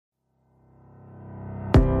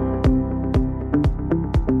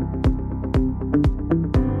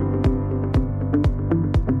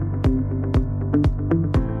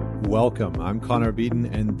Welcome. I'm Connor Beaton,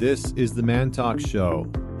 and this is the Man Talk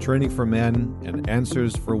Show, training for men and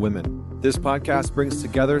answers for women. This podcast brings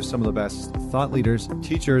together some of the best thought leaders,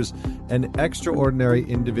 teachers, and extraordinary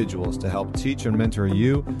individuals to help teach and mentor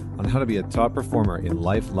you on how to be a top performer in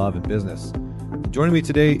life, love, and business. Joining me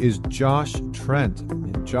today is Josh Trent.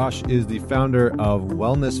 And Josh is the founder of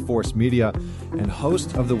Wellness Force Media and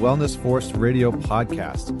host of the Wellness Force Radio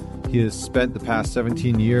podcast. He has spent the past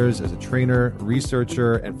 17 years as a trainer,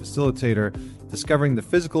 researcher, and facilitator, discovering the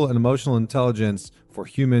physical and emotional intelligence for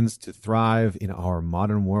humans to thrive in our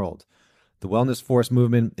modern world. The Wellness Force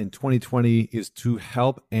movement in 2020 is to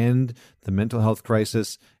help end the mental health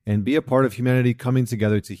crisis and be a part of humanity coming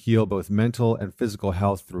together to heal both mental and physical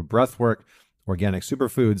health through breathwork, organic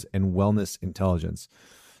superfoods, and wellness intelligence.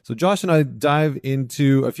 So Josh and I dive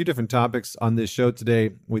into a few different topics on this show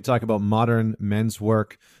today. We talk about modern men's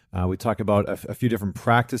work. We talk about a few different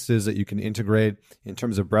practices that you can integrate in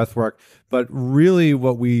terms of breath work. But really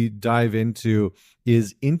what we dive into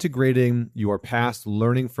is integrating your past,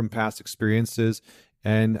 learning from past experiences,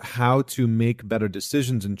 and how to make better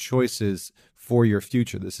decisions and choices for your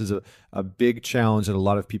future. This is a big challenge that a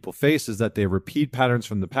lot of people face, is that they repeat patterns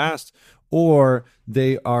from the past, or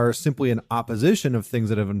they are simply in opposition of things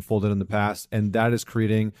that have unfolded in the past, and that is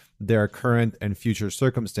creating their current and future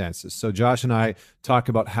circumstances. So Josh and I talk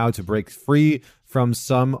about how to break free from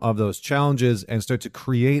some of those challenges and start to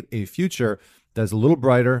create a future that's a little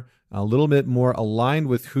brighter, a little bit more aligned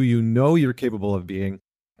with who you know you're capable of being,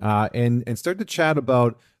 and start to chat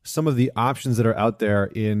about some of the options that are out there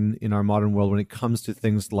in our modern world when it comes to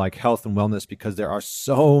things like health and wellness, because there are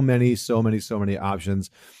so many options.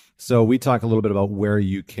 So we talk a little bit about where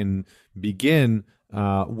you can begin,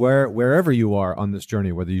 wherever you are on this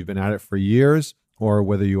journey, whether you've been at it for years or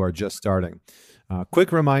whether you are just starting.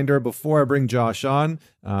 Quick reminder, before I bring Josh on,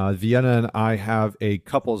 Vienna and I have a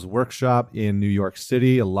couples workshop in New York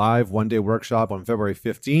City, a live one-day workshop on February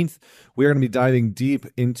 15th. We are going to be diving deep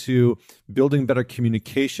into building better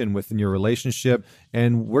communication within your relationship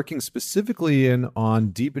and working specifically on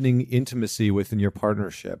deepening intimacy within your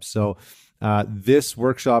partnership. So this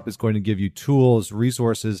workshop is going to give you tools,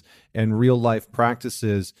 resources, and real-life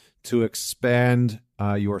practices to expand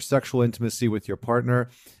your sexual intimacy with your partner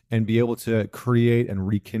and be able to create and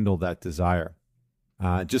rekindle that desire.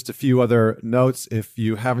 Just a few other notes. If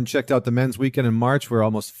you haven't checked out the Men's Weekend in March, we're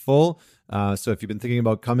almost full. So if you've been thinking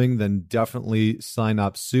about coming, then definitely sign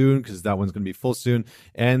up soon, because that one's going to be full soon.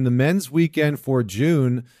 And the Men's Weekend for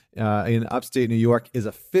June in upstate New York is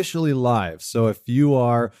officially live. So if you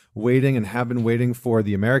are waiting and have been waiting for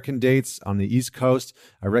the American dates on the East Coast,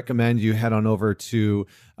 I recommend you head on over to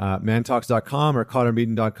mantalks.com or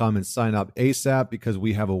connorbeaton.com and sign up ASAP, because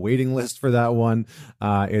we have a waiting list for that one.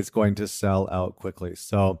 It's going to sell out quickly.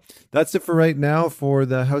 So that's it for right now for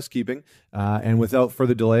the housekeeping. And without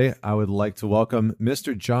further delay, I would like to welcome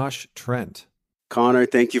Mr. Josh Trent. Connor,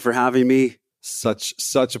 thank you for having me.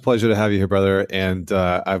 Such a pleasure to have you here, brother. And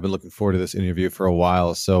I've been looking forward to this interview for a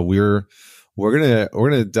while. So we're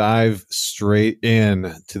gonna dive straight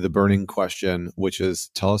in to the burning question, which is,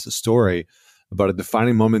 tell us a story about a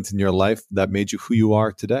defining moment in your life that made you who you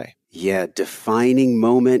are today. Yeah, defining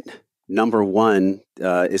moment number one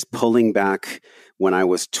is pulling back when I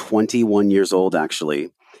was 21 years old,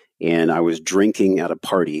 actually, and I was drinking at a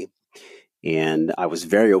party, and I was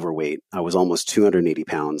very overweight. I was almost 280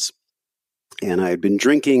 pounds. And I had been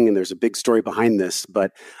drinking, and there's a big story behind this,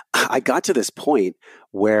 but I got to this point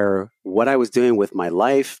where what I was doing with my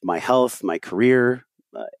life, my health, my career,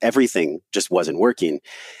 everything just wasn't working.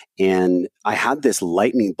 And I had this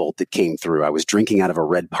lightning bolt that came through. I was drinking out of a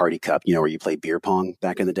red party cup, where you play beer pong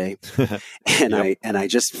back in the day. And yep. I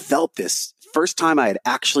just felt this first time I had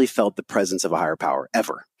actually felt the presence of a higher power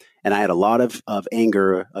ever. And I had a lot of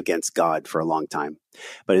anger against God for a long time.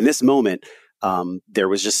 But in this moment, there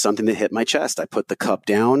was just something that hit my chest. I put the cup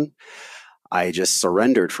down. I just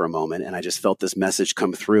surrendered for a moment, and I just felt this message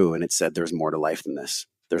come through, and it said, there's more to life than this.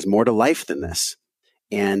 There's more to life than this.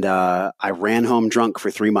 And I ran home drunk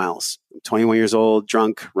for 3 miles. I'm 21 years old,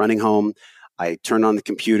 drunk, running home. I turned on the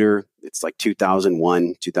computer. It's like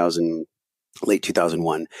late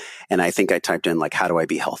 2001. And I think I typed in, how do I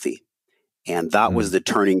be healthy? And that was the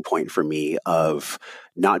turning point for me of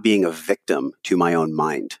not being a victim to my own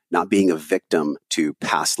mind, not being a victim to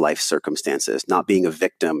past life circumstances, not being a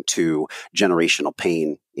victim to generational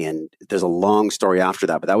pain. And there's a long story after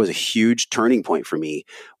that, but that was a huge turning point for me,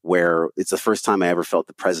 where it's the first time I ever felt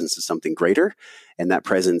the presence of something greater. And that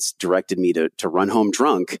presence directed me to run home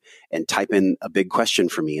drunk and type in a big question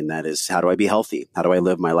for me. And that is, how do I be healthy? How do I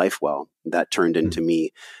live my life well? That turned into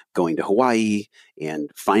me going to Hawaii and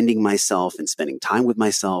finding myself and spending time with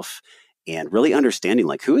myself and really understanding,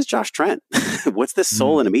 like, who is Josh Trent? What's this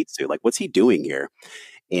soul in a meat suit? Like, what's he doing here?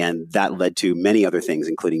 And that led to many other things,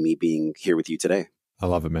 including me being here with you today. I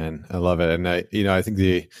love it, man. I love it. And I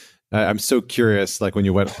think I'm so curious, like when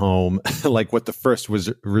you went home, like what the first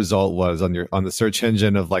result was on the search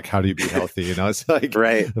engine of like, how do you be healthy? It's like,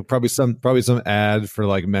 right. probably some ad for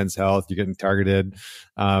like Men's Health, you're getting targeted.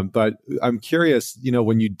 But I'm curious,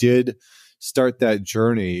 when you did start that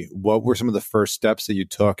journey, what were some of the first steps that you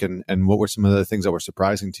took, and what were some of the things that were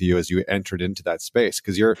surprising to you as you entered into that space?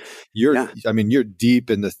 Because you're deep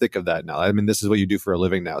in the thick of that now. I mean, this is what you do for a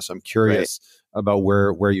living now. So I'm curious about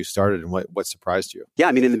where you started and what surprised you. Yeah,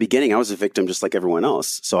 I mean, in the beginning, I was a victim just like everyone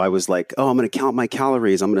else. So I was like, oh, I'm going to count my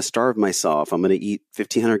calories. I'm going to starve myself. I'm going to eat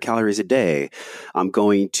 1,500 calories a day. I'm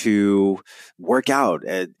going to work out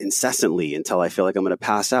incessantly until I feel like I'm going to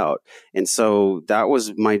pass out. And so that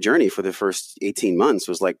was my journey for the first 18 months,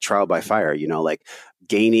 was like trial by fire, like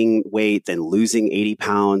gaining weight, then losing 80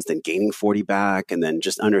 pounds, then gaining 40 back, and then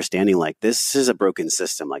just understanding like, this is a broken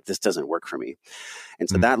system. Like, this doesn't work for me. And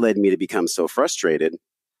so that led me to become so frustrated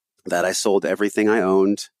that I sold everything I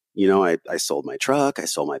owned. I sold my truck, I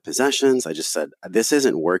sold my possessions. I just said, this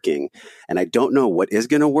isn't working. And I don't know what is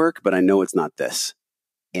going to work, but I know it's not this.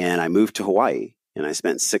 And I moved to Hawaii, and I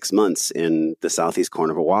spent 6 months in the southeast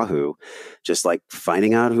corner of Oahu, just like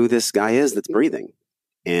finding out who this guy is that's breathing.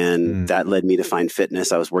 And that led me to find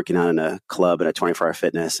fitness. I was working out in a club at a 24-hour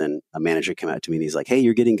fitness, and a manager came out to me and he's like, hey,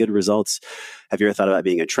 you're getting good results. Have you ever thought about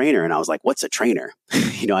being a trainer? And I was like, what's a trainer?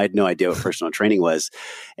 I had no idea what personal training was.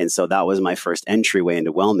 And so that was my first entryway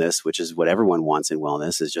into wellness, which is what everyone wants in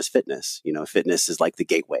wellness, is just fitness. Fitness is like the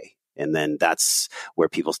gateway. And then that's where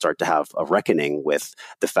people start to have a reckoning with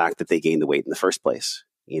the fact that they gained the weight in the first place.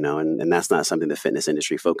 And that's not something the fitness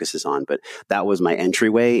industry focuses on, but that was my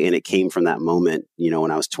entryway. And it came from that moment,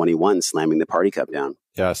 when I was 21, slamming the party cup down.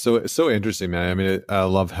 Yeah. So interesting, man. I mean, I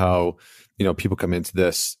love how, people come into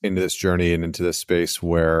this journey and into this space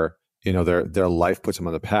where, their life puts them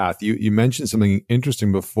on the path. You mentioned something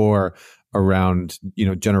interesting before around,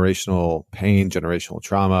 generational pain, generational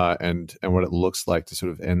trauma, and what it looks like to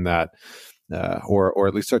sort of end that. Or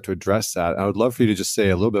at least start to address that. I would love for you to just say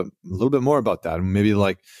a little bit more about that, and maybe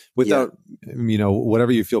like without,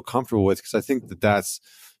 whatever you feel comfortable with, because I think that's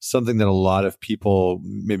something that a lot of people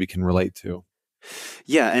maybe can relate to.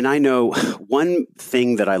 Yeah. And I know one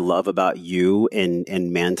thing that I love about you and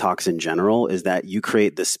Man Talks in general is that you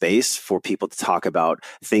create the space for people to talk about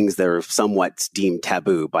things that are somewhat deemed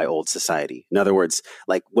taboo by old society. In other words,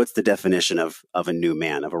 like, what's the definition of a new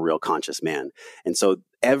man, of a real conscious man? And so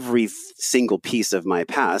every single piece of my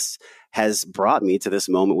past has brought me to this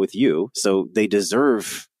moment with you. So they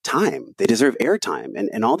deserve time. They deserve airtime.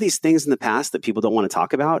 And all these things in the past that people don't want to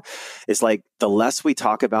talk about, it's like the less we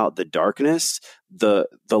talk about the darkness, the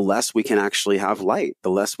less we can actually have light, the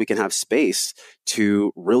less we can have space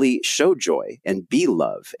to really show joy and be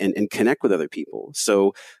love and connect with other people.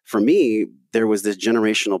 So for me, there was this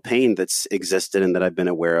generational pain that's existed and that I've been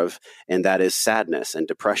aware of, and that is sadness and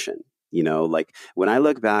depression. Like when I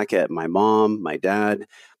look back at my mom, my dad,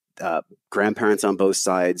 grandparents on both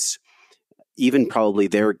sides, even probably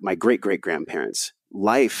my great-great-grandparents,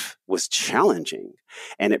 life was challenging,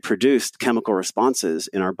 and it produced chemical responses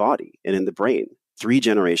in our body and in the brain 3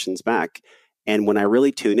 generations back. And when I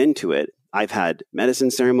really tune into it, I've had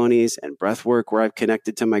medicine ceremonies and breath work where I've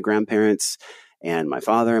connected to my grandparents and my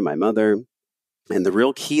father and my mother. And the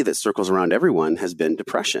real key that circles around everyone has been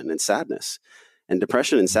depression and sadness. And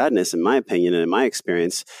depression and sadness, in my opinion and in my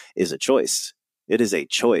experience, is a choice. It is a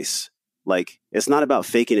choice. Like, it's not about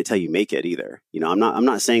faking it till you make it either. I'm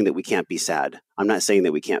not saying that we can't be sad. I'm not saying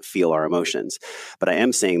that we can't feel our emotions, but I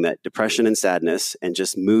am saying that depression and sadness and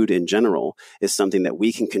just mood in general is something that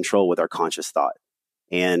we can control with our conscious thought.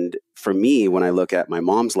 And for me, when I look at my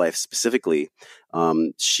mom's life specifically,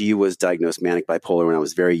 she was diagnosed manic bipolar when I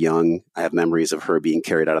was very young. I have memories of her being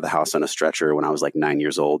carried out of the house on a stretcher when I was like 9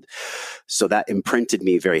 years old. So that imprinted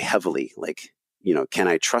me very heavily. Like, can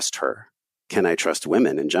I trust her? Can I trust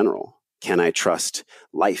women in general? Can I trust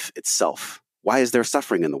life itself? Why is there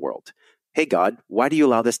suffering in the world? Hey, God, why do you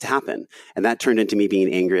allow this to happen? And that turned into me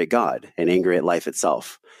being angry at God and angry at life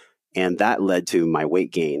itself. And that led to my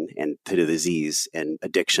weight gain and to the disease and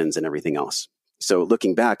addictions and everything else. So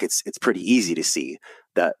looking back, it's pretty easy to see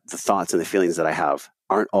that the thoughts and the feelings that I have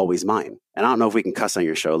aren't always mine. And I don't know if we can cuss on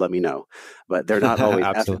your show, let me know. But they're not always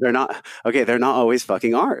they're not always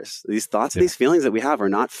fucking ours. These thoughts and these feelings that we have are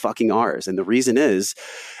not fucking ours. And the reason is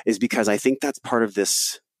because I think that's part of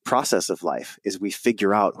this process of life, is we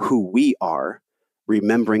figure out who we are,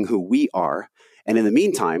 remembering who we are, And in the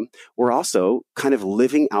meantime, we're also kind of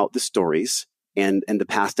living out the stories and the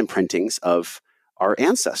past imprintings of our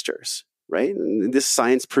ancestors, right? And this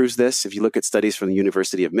science proves this. If you look at studies from the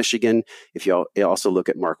University of Michigan, if you also look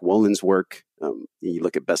at Mark Wolyn's work, you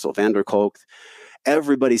look at Bessel van der Kolk,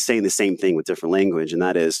 everybody's saying the same thing with different language, and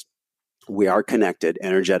that is we are connected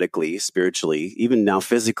energetically, spiritually, even now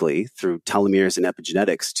physically through telomeres and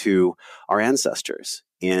epigenetics to our ancestors.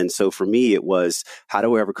 And so for me, it was, how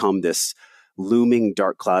do we overcome this looming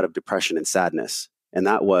dark cloud of depression and sadness? And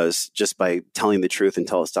that was just by telling the truth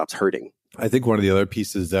until it stops hurting. I think one of the other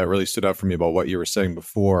pieces that really stood out for me about what you were saying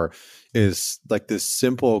before is like this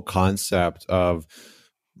simple concept of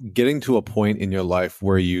getting to a point in your life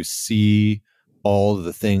where you see all of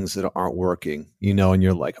the things that aren't working, and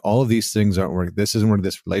you're like, all of these things aren't working. This isn't working.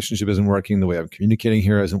 This relationship isn't working. The way I'm communicating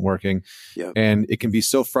here isn't working. Yeah. And it can be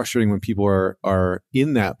so frustrating when people are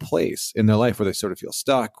in that place in their life where they sort of feel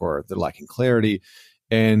stuck or they're lacking clarity.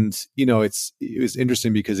 And, it was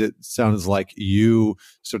interesting because it sounds like you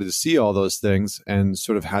sort of see all those things and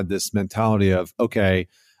sort of had this mentality of, okay,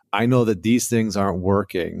 I know that these things aren't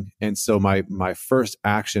working. And so my first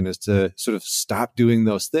action is to sort of stop doing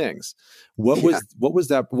those things. What was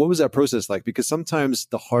that process like? Because sometimes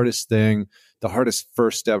the hardest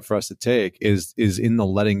first step for us to take is in the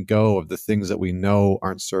letting go of the things that we know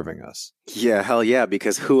aren't serving us. Yeah, hell yeah,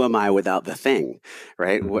 because who am I without the thing,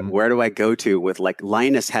 right? Mm-hmm. Where do I go to with, like,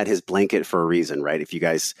 Linus had his blanket for a reason, right? If you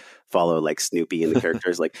guys follow like Snoopy and the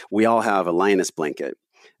characters, like we all have a Linus blanket.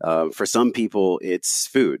 For some people, it's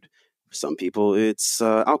food. For some people, it's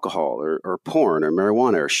alcohol or porn or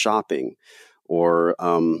marijuana or shopping or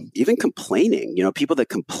even complaining. People that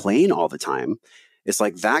complain all the time, it's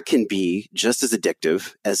like that can be just as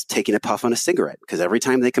addictive as taking a puff on a cigarette, because every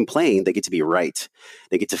time they complain, they get to be right.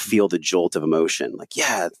 They get to feel the jolt of emotion. Like,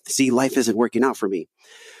 yeah, see, life isn't working out for me.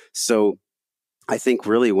 So I think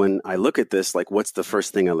really when I look at this, like, what's the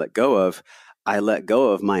first thing I let go of? I let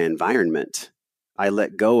go of my environment. I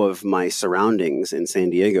let go of my surroundings in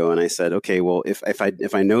San Diego. And I said, okay, well, if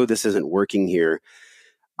I know this isn't working here,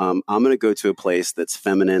 I'm going to go to a place that's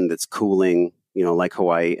feminine, that's cooling, like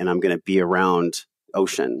Hawaii, and I'm going to be around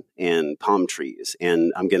ocean and palm trees.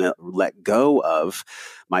 And I'm going to let go of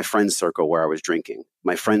my friend circle where I was drinking,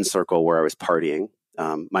 my friend circle where I was partying,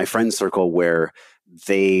 my friend circle where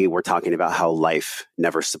they were talking about how life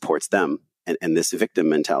never supports them and this victim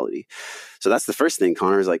mentality. So that's the first thing,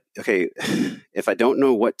 Connor, is like, okay, if I don't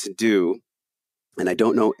know what to do and I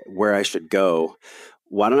don't know where I should go,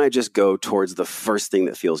 why don't I just go towards the first thing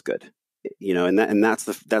that feels good? And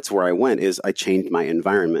that's where I went, is I changed my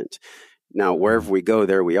environment. Now, wherever we go,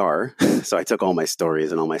 there we are. So I took all my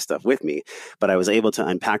stories and all my stuff with me, but I was able to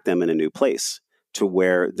unpack them in a new place to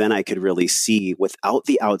where then I could really see without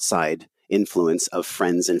the outside influence of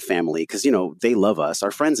friends and family. Because, they love us.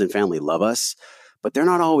 Our friends and family love us, but they're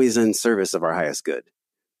not always in service of our highest good.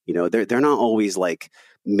 They're not always like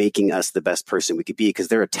making us the best person we could be, because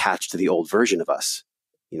they're attached to the old version of us.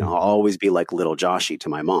 I'll always be like little Joshy to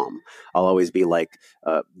my mom. I'll always be like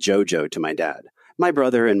Jojo to my dad. My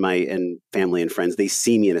brother and family and friends, they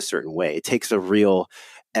see me in a certain way. It takes a real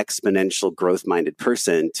exponential growth-minded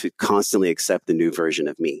person to constantly accept the new version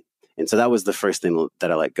of me. And so that was the first thing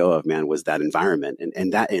that I let go of, man, was that environment.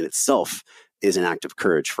 And that in itself is an act of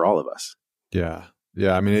courage for all of us. Yeah.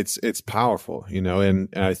 Yeah. I mean, it's powerful, and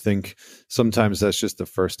I think sometimes that's just the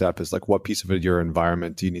first step, is like, what piece of your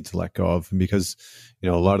environment do you need to let go of? And because, a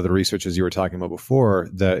lot of the research, as you were talking about before,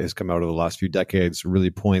 that has come out over the last few decades really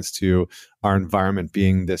points to our environment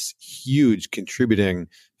being this huge contributing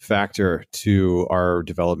factor to our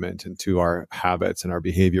development and to our habits and our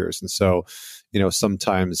behaviors. And so,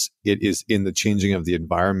 sometimes it is in the changing of the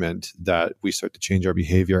environment that we start to change our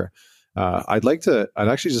behavior. I'd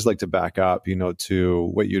actually just like to back up,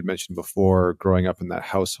 to what you had mentioned before, growing up in that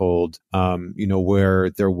household, where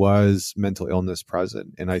there was mental illness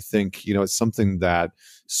present. And I think, it's something that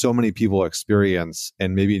so many people experience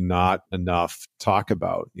and maybe not enough talk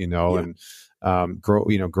about, Yeah. and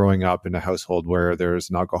growing up in a household where there's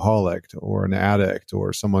an alcoholic or an addict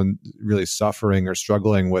or someone really suffering or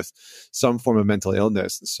struggling with some form of mental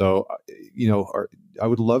illness. And so, I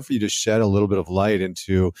would love for you to shed a little bit of light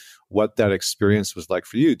into what that experience was like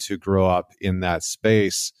for you to grow up in that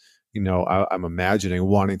space. I'm imagining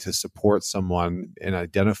wanting to support someone and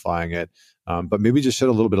identifying it, but maybe just shed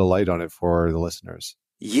a little bit of light on it for the listeners.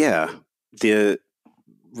 Yeah.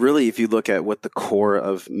 Really, if you look at what the core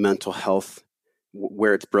of mental health,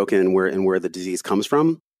 where it's broken and where the disease comes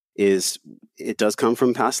from, is it does come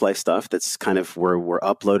from past life stuff. That's kind of where we're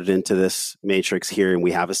uploaded into this matrix here, and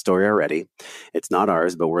we have a story already. It's not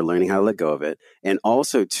ours, but we're learning how to let go of it. And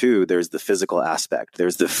also, too, there's the physical aspect.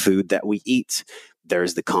 There's the food that we eat.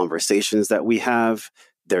 There's the conversations that we have.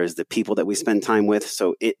 There's the people that we spend time with.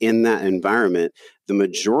 So in that environment, the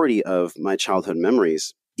majority of my childhood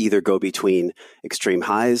memories either go between extreme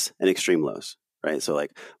highs and extreme lows, right? So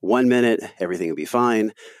like 1 minute, everything would be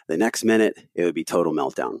fine. The next minute, it would be total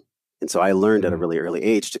meltdown. And so I learned at a really early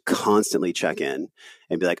age to constantly check in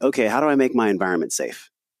and be like, okay, how do I make my environment safe?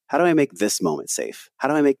 How do I make this moment safe? How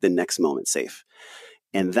do I make the next moment safe?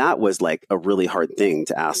 And that was like a really hard thing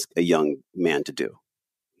to ask a young man to do,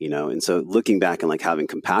 you know? And so looking back and like having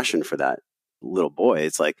compassion for that little boy,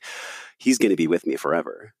 it's like, he's going to be with me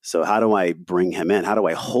forever. So how do I bring him in? How do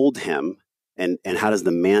I hold him? And how does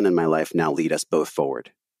the man in my life now lead us both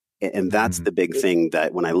forward? And that's the big thing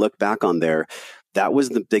that when I look back on there, that was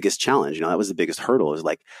the biggest challenge. You know, that was the biggest hurdle, is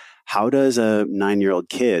like, how does a 9-year-old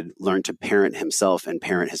kid learn to parent himself and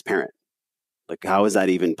parent his parent? Like, how is that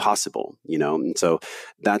even possible? You know? And so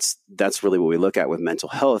that's really what we look at with mental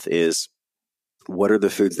health is, what are the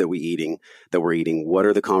foods that we're eating? What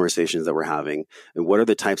are the conversations that we're having? And what are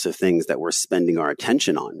the types of things that we're spending our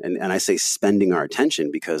attention on? And I say spending our attention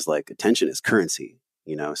because like attention is currency,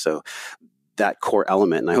 you know? So that core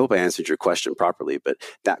element, and I hope I answered your question properly, but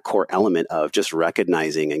that core element of just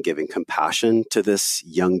recognizing and giving compassion to this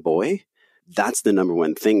young boy, that's the number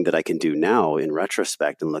one thing that I can do now in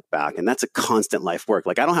retrospect and look back. And that's a constant life work.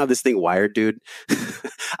 Like, I don't have this thing wired, dude.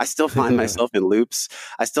 I still find myself in loops.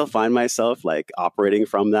 I still find myself like operating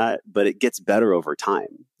from that, but it gets better over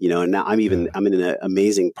time, you know? And now I'm in an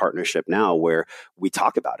amazing partnership now where we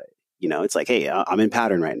talk about it. You know, it's like, hey, I'm in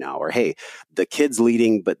pattern right now, or hey, the kid's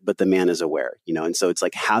leading, but the man is aware, you know? And so it's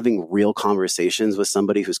like having real conversations with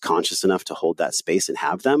somebody who's conscious enough to hold that space and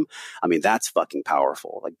have them. I mean, that's fucking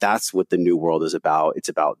powerful. Like, that's what the new world is about. It's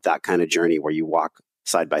about that kind of journey where you walk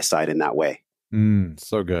side by side in that way.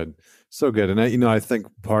 So good. So good. And I think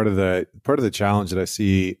part of the challenge that I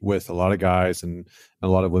see with a lot of guys and a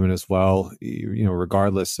lot of women as well, you know,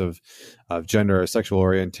 regardless of gender or sexual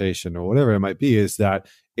orientation or whatever it might be, is that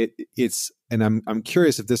it's, and I'm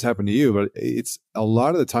curious if this happened to you, but it's a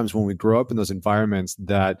lot of the times when we grow up in those environments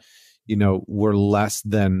that, you know, we're less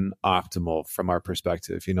than optimal from our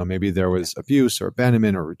perspective. You know, maybe there was abuse or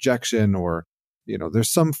abandonment or rejection, or, you know, there's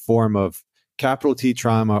some form of capital T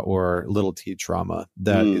trauma or little t trauma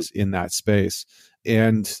that is in that space.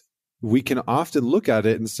 And we can often look at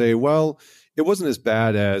it and say, well, it wasn't as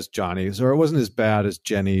bad as Johnny's, or it wasn't as bad as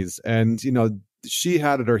Jenny's. And, you know, she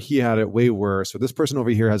had it or he had it way worse, or this person over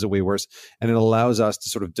here has it way worse. And it allows us to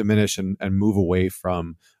sort of diminish and move away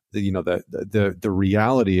from the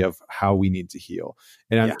reality of how we need to heal.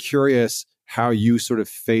 And I'm curious how you sort of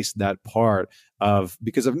face that part of,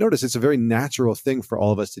 because I've noticed it's a very natural thing for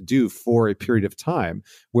all of us to do for a period of time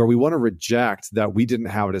where we want to reject that we didn't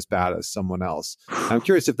have it as bad as someone else. I'm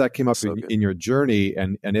curious if that came up in your journey,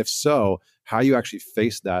 and if so, how you actually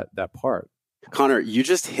faced that part. Connor, you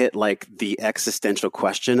just hit like the existential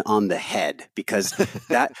question on the head, because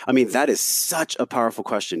that is such a powerful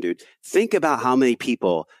question, dude. Think about how many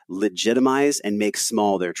people legitimize and make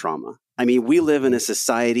small their trauma. I mean, we live in a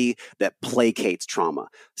society that placates trauma,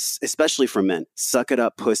 especially for men. Suck it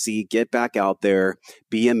up, pussy. Get back out there.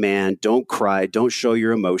 Be a man. Don't cry. Don't show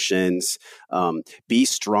your emotions. Be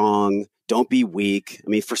strong. Don't be weak. I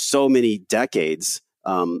mean, for so many decades,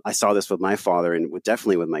 I saw this with my father and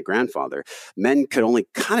definitely with my grandfather. Men could only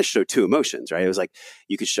kind of show two emotions, right? It was like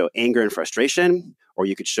you could show anger and frustration, or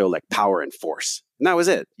you could show like power and force. And that was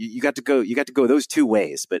it. You got to go those two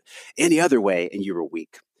ways, but any other way and you were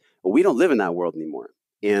weak. Well, we don't live in that world anymore.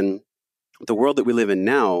 And the world that we live in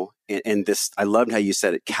now, and this, I loved how you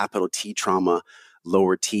said it, capital T trauma,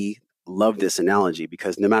 lower T. Love this analogy,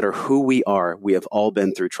 because no matter who we are, we have all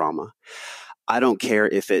been through trauma. I don't care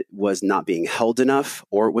if it was not being held enough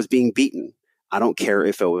or it was being beaten. I don't care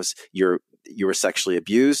if it was you were sexually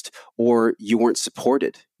abused or you weren't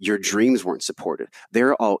supported. Your dreams weren't supported.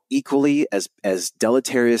 They're all equally as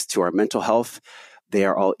deleterious to our mental health. They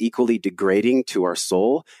are all equally degrading to our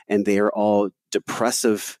soul, and they are all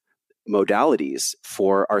depressive modalities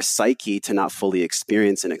for our psyche to not fully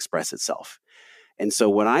experience and express itself. And so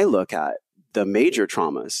when I look at the major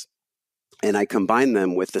traumas and I combine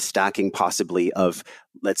them with the stacking possibly of,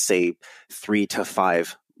 let's say, 3 to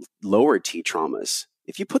 5 lower T traumas,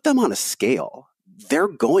 if you put them on a scale, they're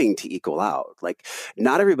going to equal out. Like,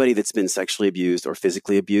 not everybody that's been sexually abused or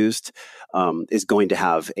physically abused is going to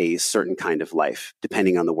have a certain kind of life,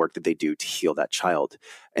 depending on the work that they do to heal that child.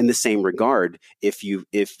 In the same regard, if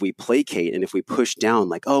we placate and if we push down,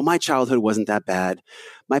 like, oh, my childhood wasn't that bad,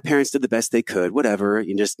 my parents did the best they could, whatever,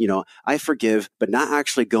 you just, I forgive, but not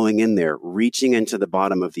actually going in there, reaching into the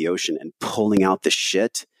bottom of the ocean and pulling out the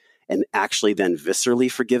shit and actually then viscerally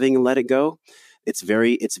forgiving and let it go. It's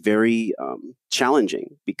very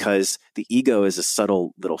challenging, because the ego is a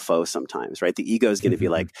subtle little foe sometimes, right? The ego is going to be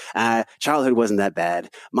like, childhood wasn't that bad.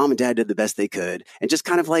 Mom and dad did the best they could. And just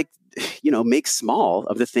kind of like, make small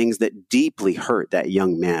of the things that deeply hurt that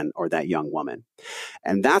young man or that young woman.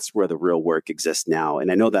 And that's where the real work exists now.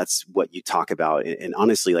 And I know that's what you talk about. And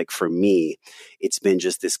honestly, like for me, it's been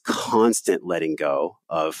just this constant letting go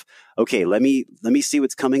of, okay, let me see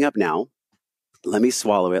what's coming up now. Let me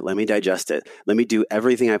swallow it. Let me digest it. Let me do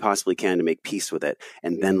everything I possibly can to make peace with it.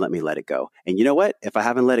 And then let me let it go. And you know what? If I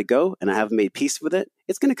haven't let it go and I haven't made peace with it,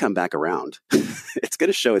 it's going to come back around. It's going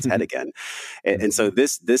to show its head again. And so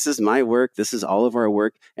this is my work. This is all of our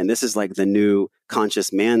work. And this is like the new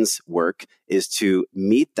conscious man's work, is to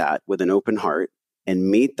meet that with an open heart and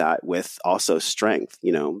meet that with also strength.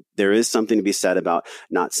 There is something to be said about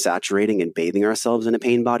not saturating and bathing ourselves in a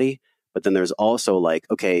pain body. But then there's also like,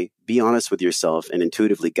 okay, be honest with yourself and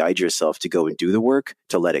intuitively guide yourself to go and do the work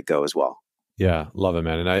to let it go as well. Yeah, love it,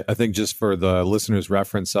 man. And I think just for the listeners'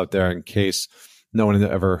 reference out there, in case no one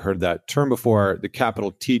had ever heard that term before, the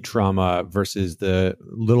capital T trauma versus the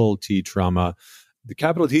little t trauma. The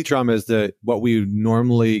capital T trauma is what we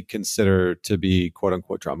normally consider to be quote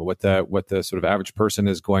unquote trauma, what the sort of average person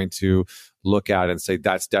is going to look at and say,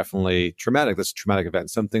 that's definitely traumatic. That's a traumatic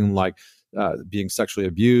event. Something like being sexually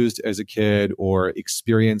abused as a kid, or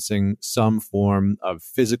experiencing some form of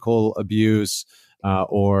physical abuse,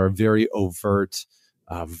 or very overt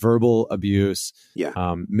verbal abuse.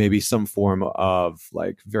 Yeah. Maybe some form of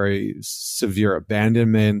like very severe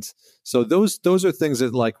abandonment. So those are things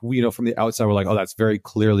that, like, we, from the outside, we're like, oh, that's very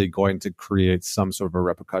clearly going to create some sort of a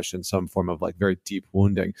repercussion, some form of like very deep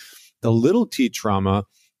wounding. The little t trauma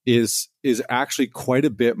is actually quite a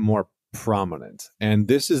bit more prominent. And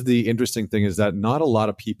this is the interesting thing, is that not a lot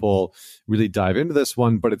of people really dive into this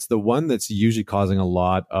one, but it's the one that's usually causing a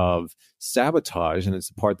lot of sabotage. And it's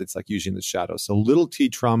the part that's like usually in the shadows. So little t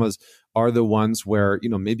traumas are the ones where,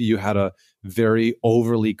 maybe you had a very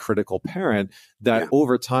overly critical parent that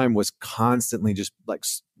over time was constantly just like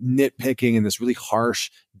nitpicking in this really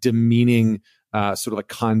harsh, demeaning, sort of a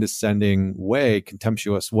condescending way,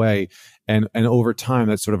 contemptuous way. And over time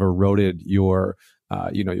that sort of eroded your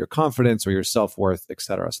your confidence or your self-worth, et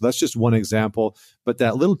cetera. So that's just one example. But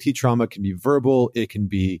that little t trauma can be verbal, it can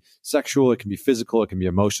be sexual, it can be physical, it can be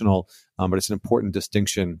emotional. But it's an important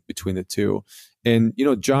distinction between the two. And,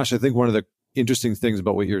 Josh, I think one of the interesting things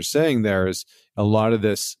about what you're saying there is a lot of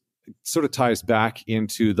this sort of ties back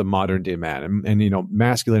into the modern day man and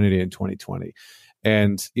masculinity in 2020.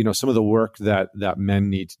 And, some of the work that men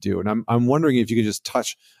need to do. And I'm wondering if you could just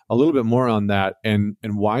touch a little bit more on that and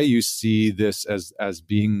why you see this as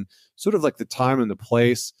being sort of like the time and the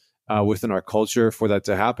place within our culture for that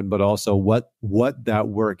to happen, but also what that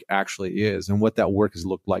work actually is and what that work has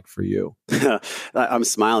looked like for you. I'm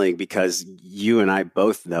smiling because you and I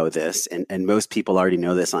both know this, and most people already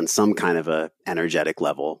know this on some kind of a energetic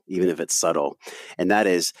level, even if it's subtle. And that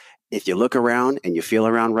is, if you look around and you feel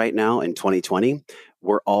around right now in 2020,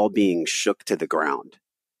 we're all being shook to the ground.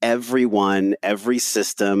 Everyone, every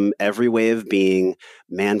system, every way of being,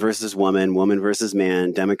 man versus woman, woman versus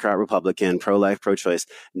man, Democrat, Republican, pro-life, pro-choice,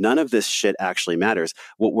 none of this shit actually matters.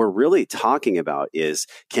 What we're really talking about is,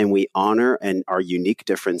 can we honor our unique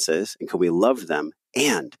differences, and can we love them?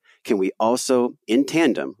 And can we also, in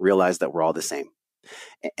tandem, realize that we're all the same?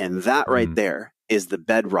 And that right there is the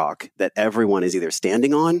bedrock that everyone is either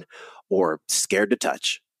standing on or scared to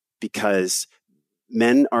touch, because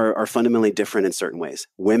men are fundamentally different in certain ways.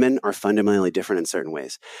 Women are fundamentally different in certain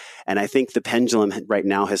ways. And I think the pendulum right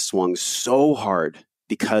now has swung so hard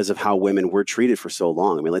because of how women were treated for so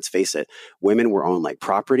long. I mean, let's face it, women were owned like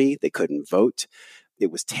property. They couldn't vote.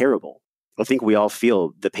 It was terrible. I think we all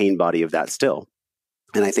feel the pain body of that still.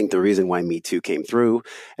 And I think the reason why Me Too came through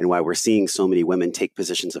and why we're seeing so many women take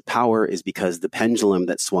positions of power is because the pendulum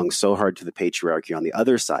that swung so hard to the patriarchy on the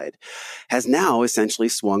other side has now essentially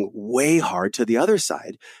swung way hard to the other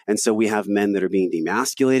side. And so we have men that are being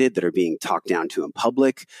demasculated, that are being talked down to in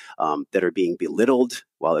public, that are being belittled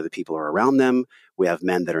while other people are around them. We have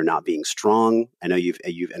men that are not being strong. I know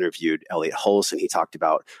you've interviewed Elliot Hulse, and he talked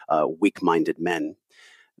about weak-minded men.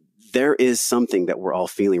 there is something that we're all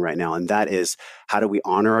feeling right now. And that is, how do we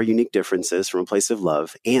honor our unique differences from a place of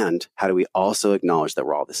love? And how do we also acknowledge that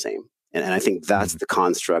we're all the same? And I think that's the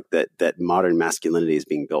construct that modern masculinity is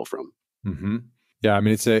being built from. Mm-hmm. Yeah, I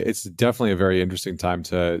mean, it's definitely a very interesting time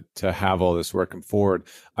to have all this working forward.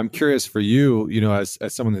 I'm curious for you, as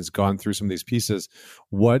someone that's gone through some of these pieces,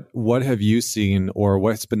 what have you seen, or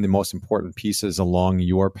what's been the most important pieces along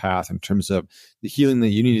your path in terms of the healing that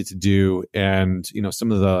you needed to do, and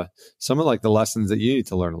some of like the lessons that you need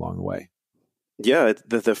to learn along the way? Yeah,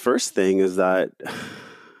 the first thing is that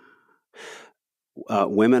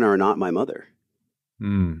women are not my mother.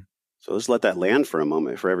 So let's let that land for a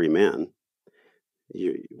moment for every man.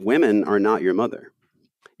 Women are not your mother.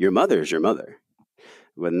 Your mother is your mother.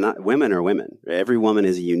 But not women are women. Every woman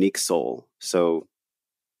is a unique soul. So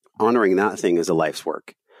honoring that thing is a life's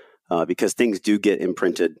work, because things do get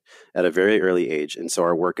imprinted at a very early age. And so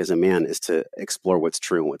our work as a man is to explore what's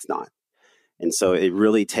true and what's not. And so it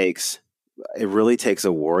really takes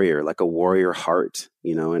a warrior, like a warrior heart,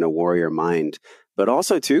 and a warrior mind. But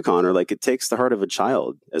also too, Connor, like it takes the heart of a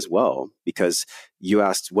child as well, because you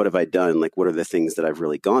asked, what have I done? Like, what are the things that I've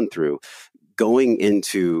really gone through? Going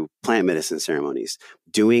into plant medicine ceremonies,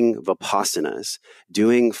 doing vipassanas,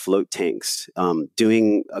 doing float tanks,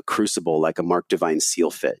 doing a crucible like a Mark Divine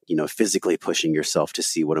seal fit, physically pushing yourself to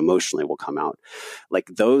see what emotionally will come out. Like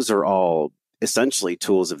those are all essentially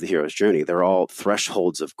tools of the hero's journey. They're all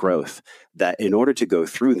thresholds of growth that in order to go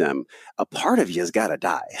through them, a part of you has got to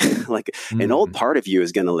die. Like an old part of you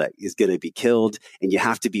is going to be killed, and you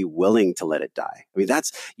have to be willing to let it die. I mean,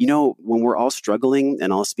 that's, when we're all struggling,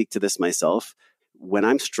 and I'll speak to this myself, when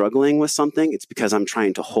I'm struggling with something, it's because I'm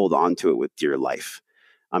trying to hold on to it with dear life.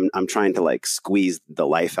 I'm trying to like squeeze the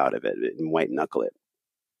life out of it and white knuckle it.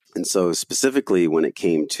 And so specifically when it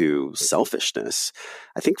came to selfishness,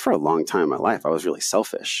 I think for a long time in my life, I was really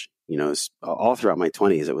selfish. All throughout my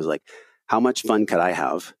 20s, it was like, how much fun could I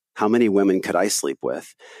have? How many women could I sleep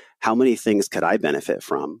with? How many things could I benefit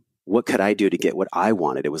from? What could I do to get what I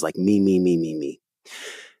wanted? It was like me, me, me, me, me.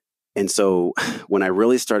 And so when I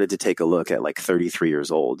really started to take a look at like 33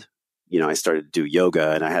 years old, I started to do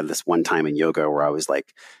yoga, and I had this one time in yoga where I was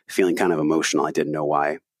like feeling kind of emotional. I didn't know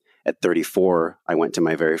why. At 34, I went to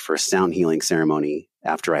my very first sound healing ceremony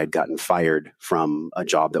after I had gotten fired from a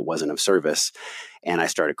job that wasn't of service. And I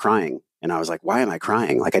started crying, and I was like, why am I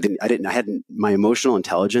crying? Like my emotional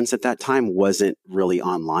intelligence at that time wasn't really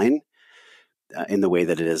online in the way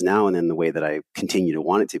that it is now, and in the way that I continue to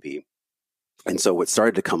want it to be. And so what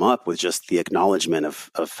started to come up was just the acknowledgement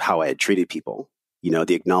of how I had treated people,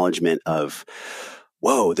 the acknowledgement of,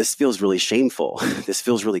 whoa, this feels really shameful. This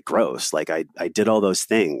feels really gross. Like I did all those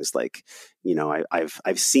things. Like,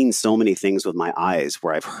 I've seen so many things with my eyes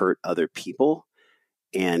where I've hurt other people.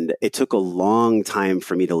 And it took a long time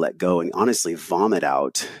for me to let go and honestly vomit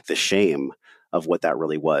out the shame of what that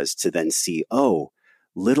really was, to then see, oh,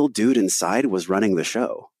 little dude inside was running the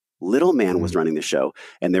show. Little man was running the show.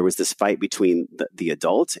 And there was this fight between the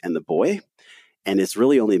adult and the boy. And it's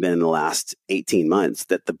really only been in the last 18 months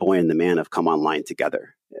that the boy and the man have come online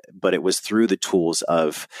together. But it was through the tools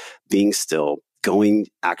of being still, going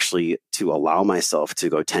actually to allow myself to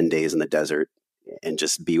go 10 days in the desert and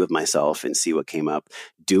just be with myself and see what came up,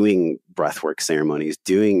 doing breathwork ceremonies,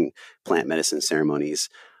 doing plant medicine ceremonies,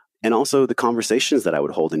 and also the conversations that I would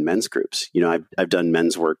hold in men's groups. I've done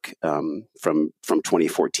men's work from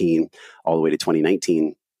 2014 all the way to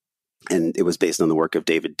 2019. And it was based on the work of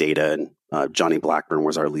David Data, and Johnny Blackburn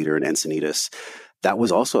was our leader in Encinitas. That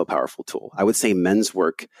was also a powerful tool. I would say men's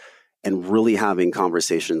work and really having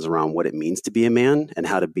conversations around what it means to be a man and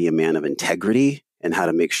how to be a man of integrity and how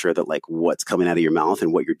to make sure that like what's coming out of your mouth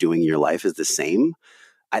and what you're doing in your life is the same.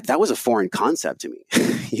 That was a foreign concept to me.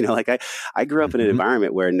 I grew up in an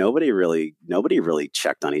environment where nobody really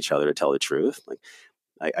checked on each other to tell the truth. Like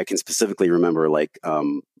I can specifically remember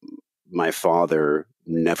my father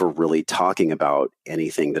never really talking about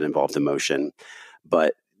anything that involved emotion,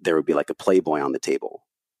 but there would be like a Playboy on the table,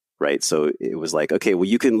 right? So it was like, okay, well,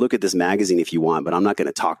 you can look at this magazine if you want, but I'm not going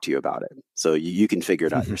to talk to you about it. So you can figure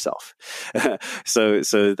it out yourself. So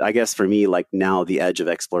I guess for me, like now the edge of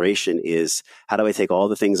exploration is, how do I take all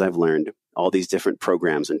the things I've learned, all these different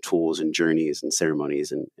programs and tools and journeys and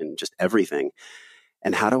ceremonies and just everything,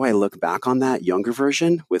 and how do I look back on that younger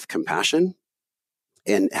version with compassion?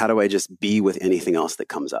 And how do I just be with anything else that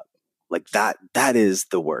comes up? Like that is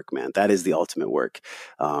the work, man. That is the ultimate work.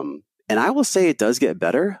 And I will say it does get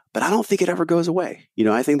better, but I don't think it ever goes away.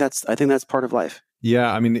 I think that's part of life.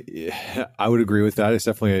 Yeah. I mean, I would agree with that. It's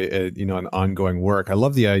definitely an ongoing work. I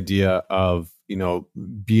love the idea of,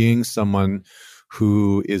 being someone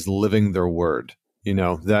who is living their word.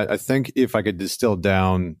 that I think if I could distill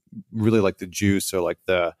down really like the juice or like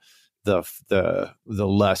the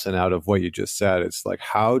lesson out of what you just said, it's like,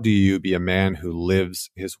 how do you be a man who lives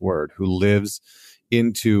his word, who lives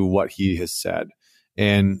into what he has said?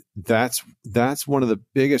 And that's one of the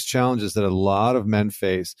biggest challenges that a lot of men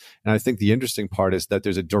face. And I think the interesting part is that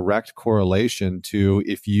there's a direct correlation to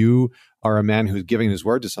if you are a man who's giving his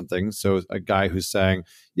word to something. So a guy who's saying,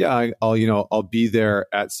 yeah, I'll be there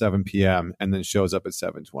at 7 p.m. and then shows up at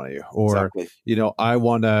 7:20, or, Exactly. I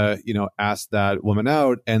want to, ask that woman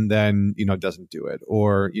out and then, doesn't do it,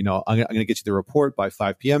 or, I'm going to get you the report by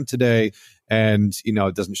 5 p.m. today and,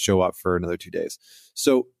 it doesn't show up for another 2 days.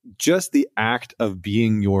 So just the act of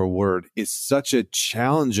being your word is such a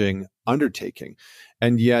challenging undertaking.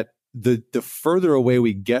 And yet the further away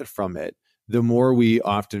we get from it, the more we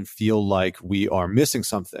often feel like we are missing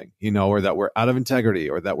something, or that we're out of integrity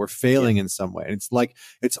or that we're failing in some way. And it's like,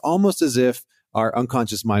 it's almost as if our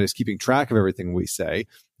unconscious mind is keeping track of everything we say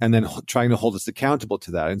and then trying to hold us accountable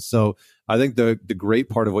to that. And so I think the great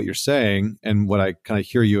part of what you're saying and what I kind of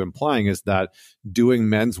hear you implying is that doing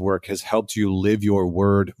men's work has helped you live your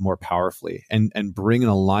word more powerfully and bring an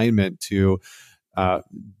alignment to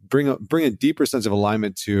bring a deeper sense of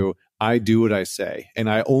alignment to, I do what I say, and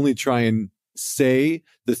I only try and say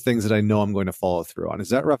the things that I know I'm going to follow through on. Is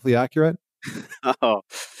that roughly accurate? Oh,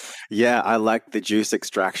 yeah, I like the juice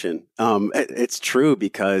extraction. It's true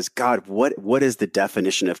because God, what is the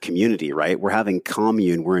definition of community, right? We're having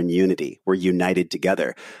commune, we're in unity, we're united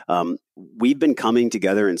together. We've been coming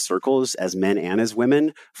together in circles as men and as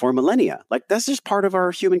women for millennia. Like that's just part of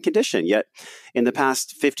our human condition. Yet in the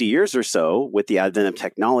past 50 years or so, with the advent of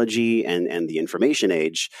technology and the information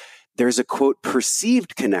age, there's a quote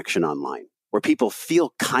perceived connection online where people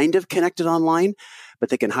feel kind of connected online, but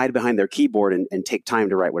they can hide behind their keyboard and take time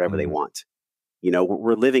to write whatever they want.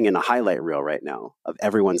 We're living in a highlight reel right now of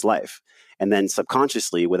everyone's life. And then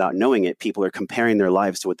subconsciously, without knowing it, people are comparing their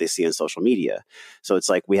lives to what they see on social media. So it's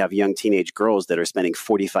like we have young teenage girls that are spending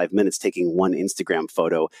 45 minutes taking one Instagram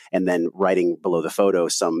photo and then writing below the photo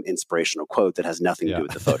some inspirational quote that has nothing to do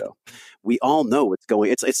with the photo. We all know what's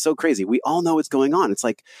going. It's so crazy. We all know what's going on. It's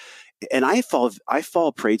like, and I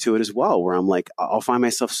fall prey to it as well, where I'm like, I'll find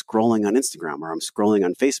myself scrolling on Instagram or I'm scrolling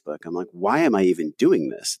on Facebook. I'm like, why am I even doing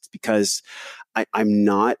this? It's because I'm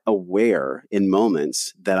not aware in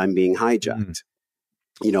moments that I'm being hijacked.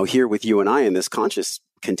 Here with you and I in this conscious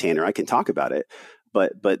container, I can talk about it,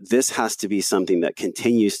 but this has to be something that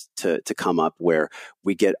continues to come up where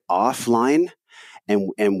we get offline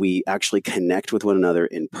and we actually connect with one another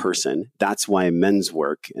in person. That's why men's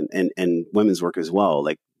work and women's work as well,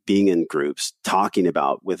 like being in groups, talking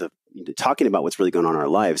about what's really going on in our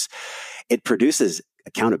lives, it produces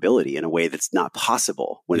accountability in a way that's not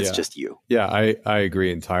possible when it's just you. Yeah, I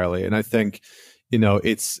agree entirely. And I think,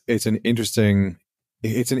 it's an interesting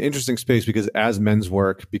space because as men's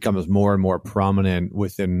work becomes more and more prominent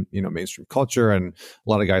within, mainstream culture, and a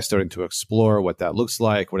lot of guys starting to explore what that looks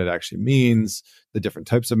like, what it actually means, the different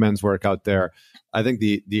types of men's work out there. I think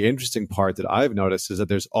the interesting part that I've noticed is that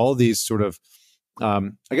there's all these sort of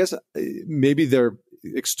I guess maybe they're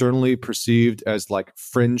externally perceived as like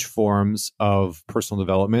fringe forms of personal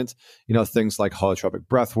development, things like holotropic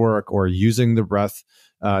breath work or using the breath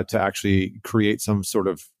to actually create some sort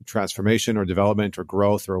of transformation or development or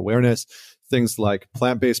growth or awareness, things like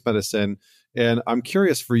plant-based medicine. And I'm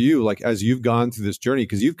curious for you, like as you've gone through this journey,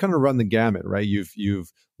 because you've kind of run the gamut, right?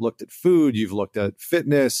 You've looked at food, you've looked at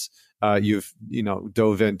fitness, you've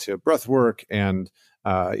dove into breath work and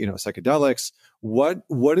psychedelics.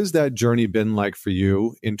 What has that journey been like for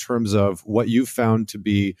you in terms of what you found to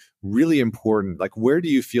be really important? Like, where do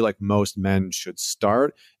you feel like most men should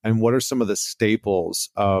start? And what are some of the staples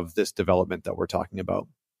of this development that we're talking about?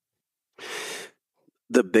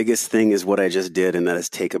 The biggest thing is what I just did, and that is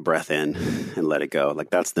take a breath in and let it go. Like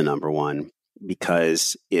that's the number one,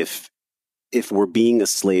 because if we're being a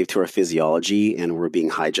slave to our physiology and we're being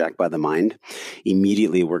hijacked by the mind,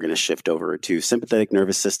 immediately we're going to shift over to sympathetic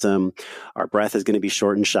nervous system. Our breath is going to be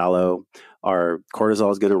short and shallow. Our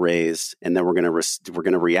cortisol is going to raise, and then we're going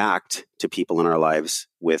to react to people in our lives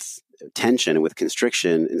with tension and with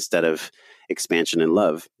constriction instead of expansion and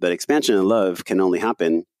love. But expansion and love can only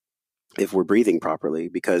happen if we're breathing properly,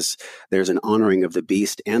 because there's an honoring of the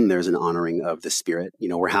beast and there's an honoring of the spirit.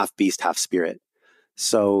 We're half beast, half spirit.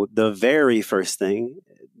 So the very first thing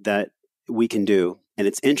that we can do, and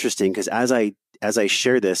it's interesting because as I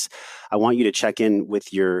share this, I want you to check in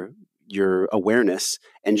with your awareness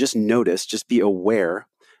and just be aware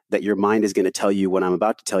that your mind is going to tell you what I'm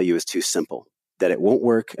about to tell you is too simple, that it won't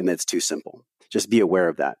work and that it's too simple. Just be aware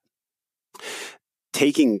of that.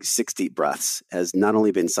 taking 6 deep breaths has not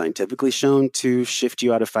only been scientifically shown to shift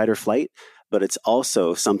you out of fight or flight, but it's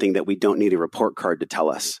also something that we don't need a report card to tell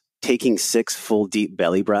us. Taking 6 full deep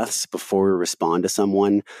belly breaths before we respond to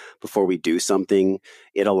someone, before we do something,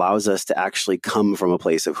 it allows us to actually come from a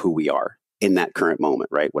place of who we are in that current moment,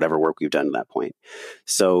 right? Whatever work we've done to that point.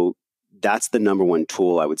 So that's the number one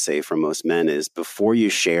tool I would say for most men is before you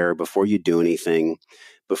share, before you do anything,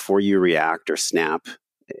 before you react or snap,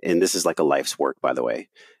 and this is like a life's work, by the way,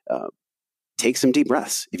 take some deep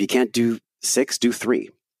breaths. If you can't do 6, do 3.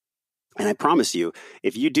 And I promise you,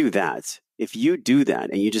 if you do that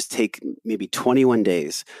and you just take maybe 21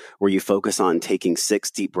 days where you focus on taking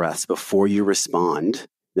 6 deep breaths before you respond,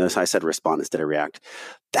 notice I said respond instead of react,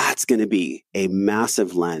 that's going to be a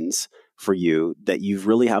massive lens for you that you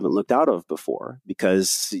really haven't looked out of before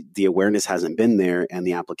because the awareness hasn't been there and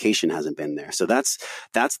the application hasn't been there. So that's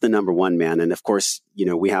the number one, man. And of course,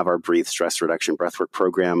 we have our Breathe Stress Reduction Breathwork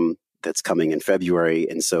program that's coming in February.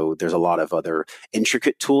 And so there's a lot of other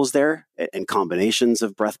intricate tools there and combinations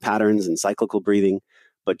of breath patterns and cyclical breathing.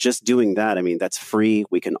 But just doing that, I mean, that's free.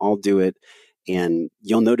 We can all do it. And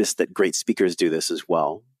you'll notice that great speakers do this as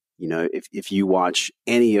well. If you watch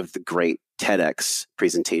any of the great TEDx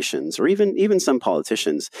presentations, or even some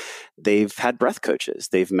politicians, they've had breath coaches.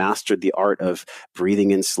 They've mastered the art of breathing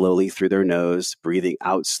in slowly through their nose, breathing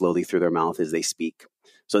out slowly through their mouth as they speak.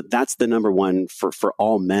 So that's the number one for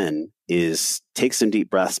all men is take some deep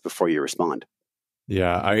breaths before you respond.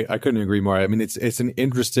 Yeah, I couldn't agree more. I mean, it's an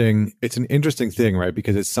interesting thing, right?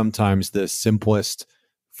 Because it's sometimes the simplest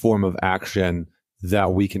form of action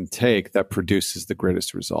that we can take that produces the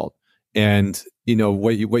greatest result. And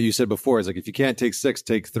what you said before is like, if you can't take 6,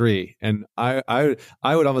 take 3. And I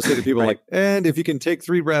would almost say to people right. and if you can take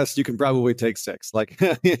 3 breaths, you can probably take 6. Like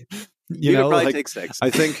you can probably take 6. I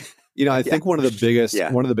think I think one of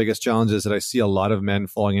the biggest challenges that I see a lot of men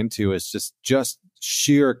falling into is just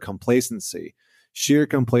sheer complacency.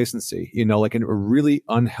 Like a really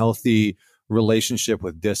unhealthy relationship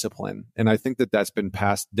with discipline. And I think that's been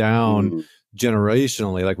passed down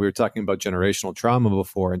generationally. Like we were talking about generational trauma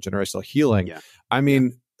before and generational healing. Yeah. I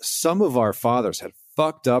mean, some of our fathers had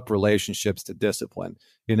fucked up relationships to discipline,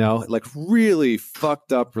 like really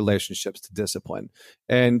fucked up relationships to discipline.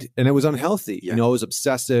 And it was unhealthy. Yeah. It was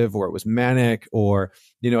obsessive or it was manic or,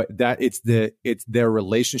 that it's their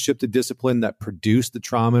relationship to discipline that produced the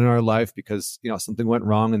trauma in our life because, something went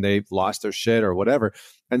wrong and they lost their shit or whatever.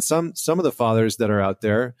 And some of the fathers that are out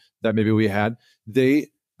there that maybe we had, they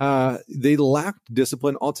lacked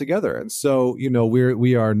discipline altogether. And so,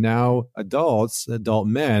 we are now adult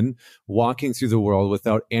men walking through the world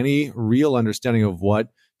without any real understanding of what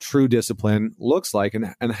true discipline looks like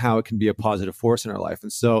and how it can be a positive force in our life.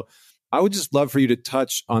 And so I would just love for you to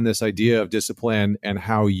touch on this idea of discipline and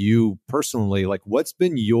how you personally, like, what's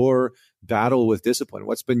been your battle with discipline?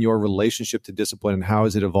 What's been your relationship to discipline and how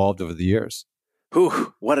has it evolved over the years?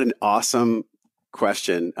 Whew, what an awesome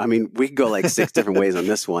question. I mean, we could go like 6 different ways on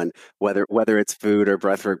this one, whether it's food or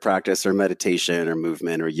breathwork practice or meditation or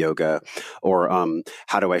movement or yoga, or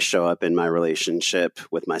how do I show up in my relationship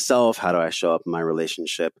with myself? How do I show up in my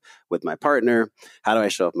relationship with my partner? How do I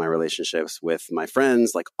show up in my relationships with my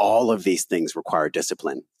friends? Like all of these things require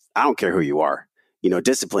discipline. I don't care who you are.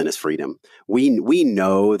 Discipline is freedom. We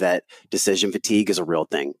know that decision fatigue is a real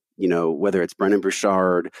thing. Whether it's Brennan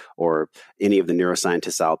Burchard or any of the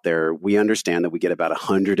neuroscientists out there, we understand that we get about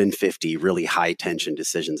 150 really high tension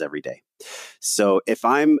decisions every day. So if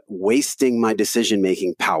I'm wasting my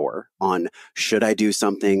decision-making power on should I do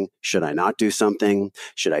something, should I not do something,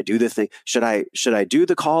 should I do the thing, should I do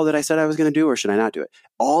the call that I said I was going to do or should I not do it?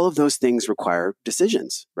 All of those things require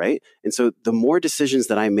decisions, right? And so the more decisions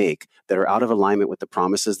that I make that are out of alignment with the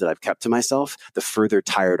promises that I've kept to myself, the further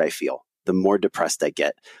tired I feel. The more depressed I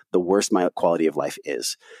get, the worse my quality of life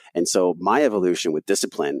is. And so my evolution with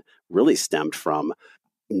discipline really stemmed from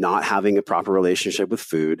not having a proper relationship with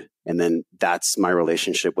food. And then that's my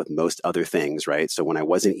relationship with most other things, right? So when I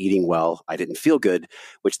wasn't eating well, I didn't feel good,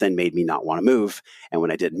 which then made me not want to move. And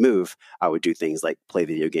when I didn't move, I would do things like play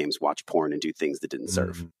video games, watch porn, and do things that didn't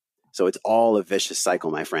serve. So it's all a vicious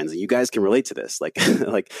cycle, my friends. And you guys can relate to this.